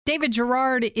David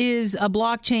Gerard is a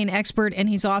blockchain expert, and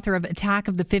he's author of Attack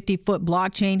of the 50-Foot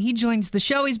Blockchain. He joins the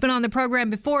show. He's been on the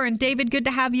program before. And David, good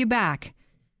to have you back.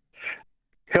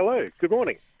 Hello. Good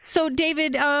morning. So,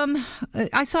 David,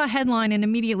 I saw a headline and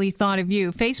immediately thought of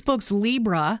you. Facebook's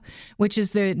Libra, which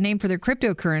is the name for their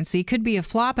cryptocurrency, could be a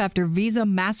flop after Visa,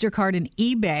 MasterCard, and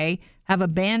eBay have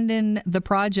abandoned the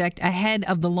project ahead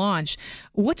of the launch.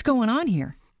 What's going on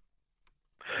here?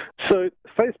 So,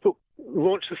 Facebook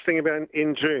launched this thing about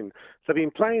in June. So they've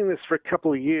been playing this for a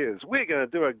couple of years. We're going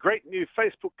to do a great new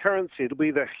Facebook currency. It'll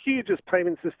be the hugest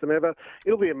payment system ever.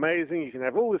 It'll be amazing. You can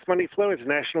have all this money flow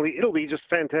internationally. It'll be just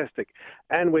fantastic.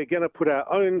 And we're going to put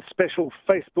our own special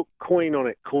Facebook coin on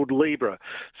it called Libra.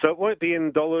 So it won't be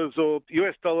in dollars or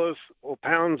US dollars or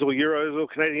pounds or euros or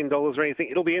Canadian dollars or anything.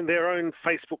 It'll be in their own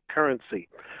Facebook currency.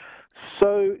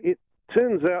 So it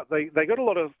turns out they got a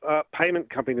lot of payment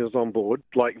companies on board,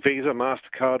 like Visa,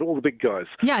 MasterCard, all the big guys.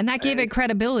 Yeah, and that gave it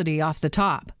credibility off the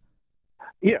top.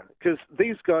 Yeah, because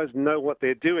these guys know what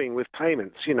they're doing with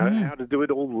payments, how to do it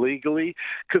all legally.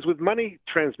 Because with money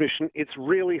transmission, it's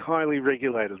really highly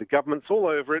regulated. The government's all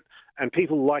over it, and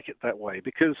people like it that way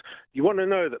because you want to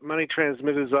know that money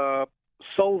transmitters are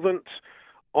solvent,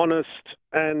 honest,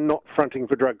 and not fronting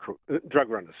for drug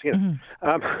runners.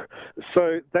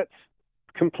 So that's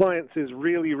compliance is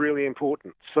really, really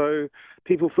important. So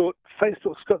people thought,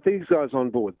 Facebook's got these guys on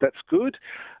board. That's good.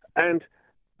 And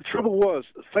the trouble was,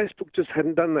 Facebook just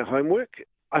hadn't done their homework.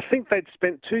 I think they'd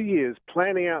spent 2 years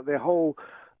planning out their whole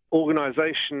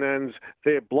organization and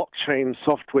their blockchain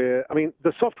software. I mean,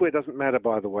 the software doesn't matter,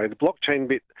 by the way. The blockchain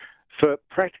bit, for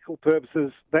practical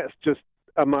purposes, that's just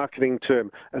a marketing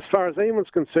term. As far as anyone's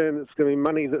concerned, it's going to be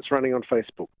money that's running on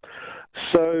Facebook.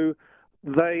 So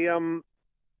they...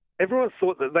 Everyone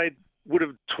thought that they would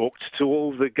have talked to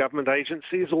all the government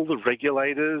agencies, all the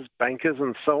regulators, bankers,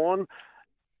 and so on.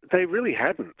 They really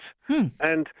hadn't.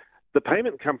 And the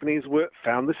payment companies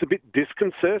found this a bit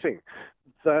disconcerting.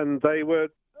 And they were,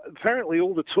 apparently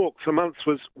all the talk for months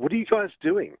was, what are you guys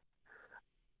doing?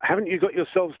 Haven't you got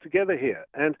yourselves together here?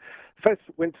 And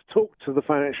Facebook went to talk to the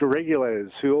financial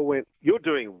regulators who all went, you're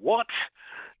doing what?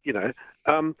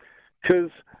 Because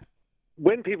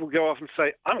when people go off and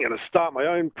say, I'm going to start my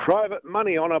own private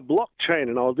money on a blockchain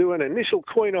and I'll do an initial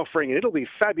coin offering and it'll be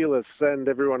fabulous and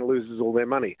everyone loses all their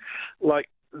money. Like,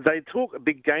 they talk a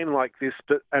big game like this,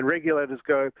 and regulators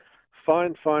go,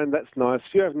 fine, that's nice.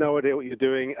 You have no idea what you're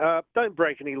doing. Don't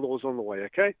break any laws on the way,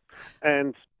 okay?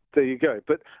 And there you go.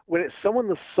 But when it's someone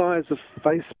the size of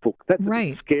Facebook, that's a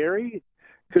bit scary.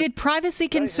 Did privacy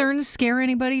concerns scare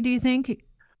anybody, do you think?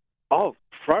 Oh,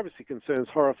 privacy concerns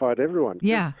horrified everyone.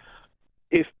 Yeah.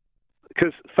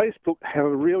 Because Facebook have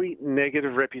a really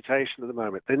negative reputation at the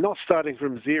moment. They're not starting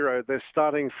from zero. They're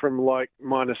starting from like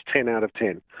minus 10 out of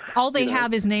 10. All they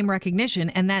have is name recognition,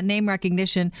 and that name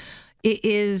recognition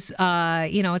is,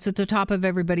 it's at the top of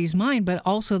everybody's mind, but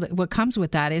also what comes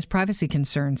with that is privacy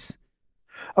concerns.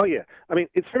 Oh, yeah. I mean,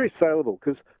 it's very saleable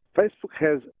because Facebook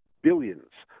has billions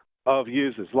of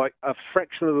users, like a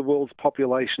fraction of the world's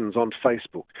population's on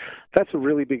Facebook. That's a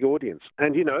really big audience.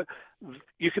 And,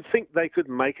 you could think they could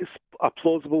make a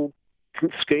plausible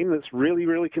scheme that's really,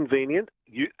 really convenient,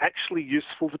 actually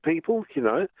useful to people,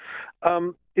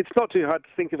 It's not too hard to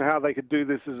think of how they could do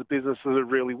this as a business that would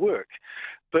really work.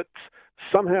 But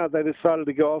somehow they decided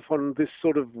to go off on this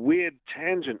sort of weird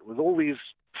tangent with all these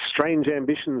strange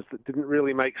ambitions that didn't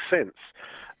really make sense.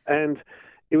 And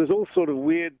it was all sort of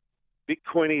weird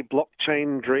Bitcoiny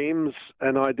blockchain dreams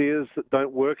and ideas that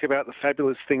don't work about the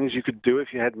fabulous things you could do if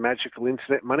you had magical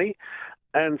internet money.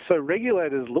 And so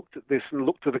regulators looked at this and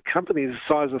looked at a company the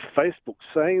size of Facebook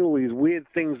saying all these weird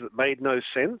things that made no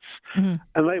sense. And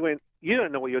they went, you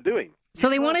don't know what you're doing. So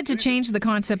they wanted to change the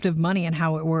concept of money and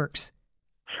how it works.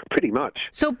 Pretty much.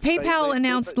 So PayPal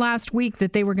announced last week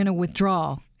that they were going to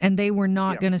withdraw and they were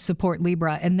not going to support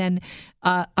Libra. And then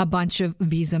a bunch of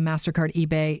Visa, MasterCard,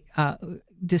 eBay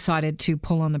decided to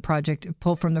pull from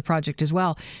the project as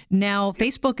well. Now,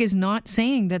 Facebook is not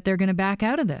saying that they're going to back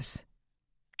out of this.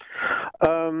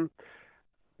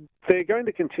 They're going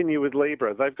to continue with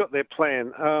Libra. They've got their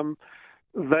plan.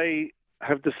 They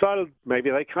have decided maybe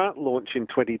they can't launch in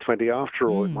 2020 after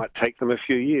all. It might take them a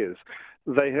few years.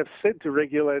 They have said to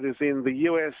regulators in the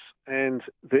US and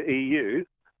the EU,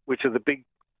 which are the big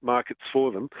markets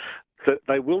for them, that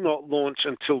they will not launch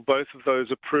until both of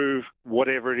those approve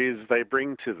whatever it is they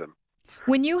bring to them.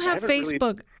 When you have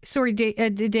Facebook, sorry,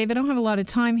 David, I don't have a lot of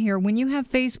time here. When you have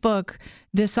Facebook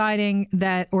deciding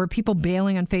that, or people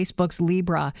bailing on Facebook's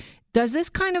Libra, does this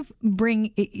kind of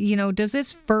bring, does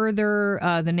this further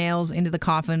the nails into the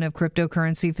coffin of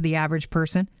cryptocurrency for the average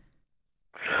person?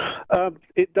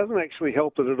 It doesn't actually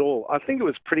help it at all. I think it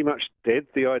was pretty much dead,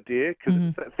 the idea, because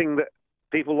it's that thing that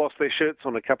people lost their shirts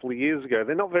on a couple of years ago.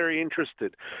 They're not very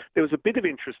interested. There was a bit of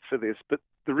interest for this, but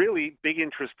the really big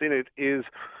interest in it is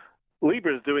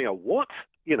Libra is doing a what?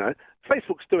 You know,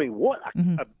 Facebook's doing what?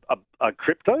 A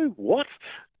crypto? What?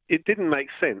 It didn't make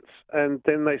sense. And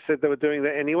then they said they were doing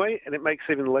that anyway, and it makes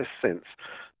even less sense.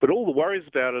 But all the worries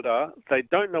about it are they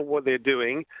don't know what they're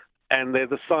doing, and they're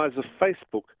the size of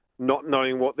Facebook, not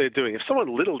knowing what they're doing. If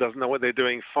someone little doesn't know what they're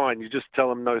doing, fine, you just tell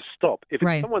them no, stop. If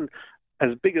it's someone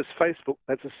as big as Facebook,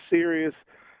 that's a serious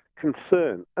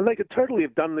concern. And they could totally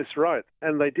have done this right,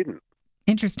 and they didn't.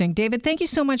 Interesting. David, thank you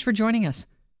so much for joining us.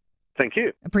 Thank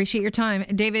you. Appreciate your time.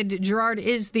 David Gerard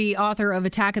is the author of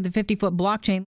Attack of the 50-Foot Blockchain.